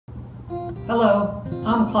Hello,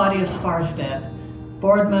 I'm Claudia Sfarstedt,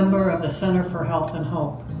 board member of the Center for Health and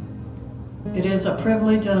Hope. It is a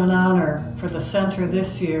privilege and an honor for the center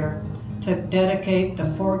this year to dedicate the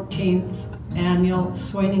 14th annual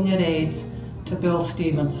Swinging at AIDS to Bill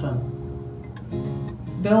Stevenson.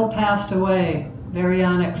 Bill passed away very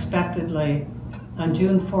unexpectedly on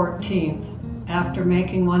June 14th after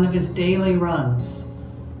making one of his daily runs.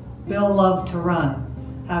 Bill loved to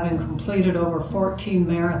run, having completed over 14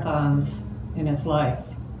 marathons in his life.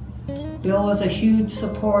 Bill was a huge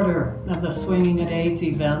supporter of the Swinging at AIDS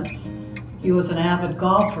events. He was an avid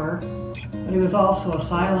golfer, but he was also a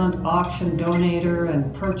silent auction donator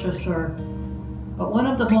and purchaser. But one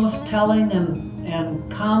of the most telling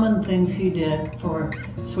and common things he did for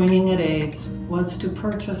Swinging at AIDS was to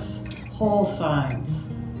purchase whole signs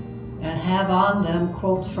and have on them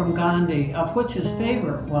quotes from Gandhi, of which his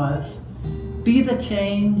favorite was, "Be the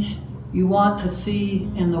change you want to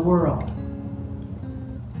see in the world."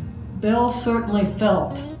 Bill certainly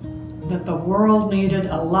felt that the world needed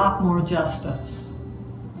a lot more justice,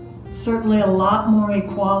 certainly a lot more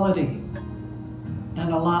equality,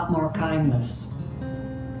 and a lot more kindness.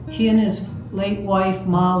 He and his late wife,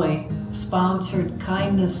 Molly, sponsored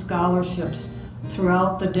kindness scholarships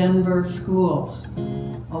throughout the Denver schools,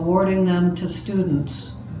 awarding them to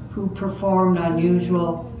students who performed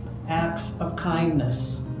unusual acts of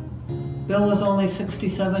kindness. Bill was only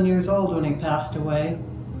 67 years old when he passed away,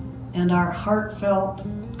 and our heartfelt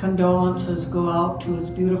condolences go out to his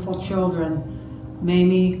beautiful children,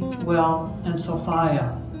 Mamie, Will, and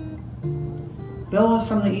Sophia. Bill was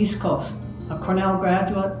from the East Coast, a Cornell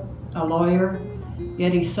graduate, a lawyer,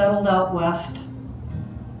 yet he settled out west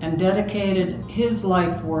and dedicated his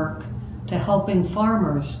life work to helping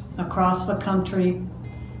farmers across the country,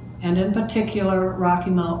 and in particular, Rocky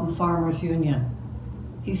Mountain Farmers Union.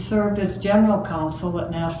 He served as general counsel at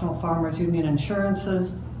National Farmers Union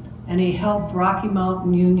Insurances, and he helped Rocky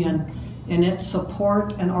Mountain Union in its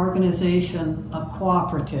support and organization of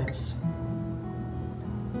cooperatives.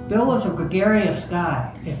 Bill was a gregarious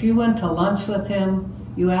guy. If you went to lunch with him,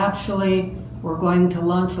 you actually were going to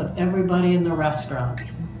lunch with everybody in the restaurant.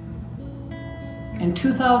 In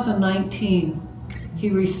 2019,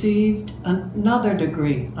 he received another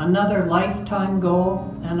degree, another lifetime goal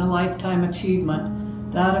and a lifetime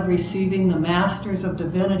achievement, that of receiving the Masters of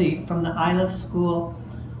Divinity from the Iliff School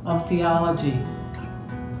of Theology.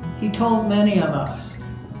 He told many of us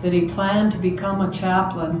that he planned to become a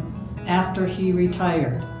chaplain after he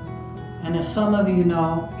retired. And as some of you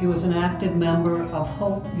know, he was an active member of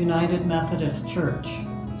Hope United Methodist Church.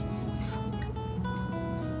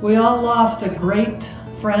 We all lost a great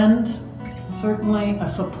friend, certainly a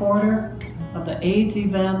supporter of the AIDS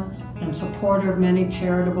event and supporter of many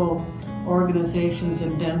charitable organizations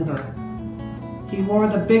in Denver. He wore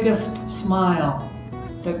the biggest smile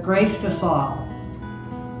that graced us all.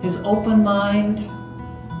 His open mind,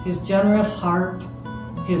 his generous heart,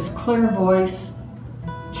 his clear voice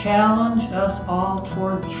challenged us all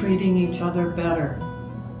toward treating each other better.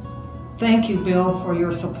 Thank you, Bill, for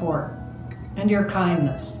your support and your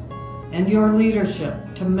kindness and your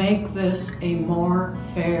leadership to make this a more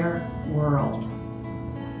fair world.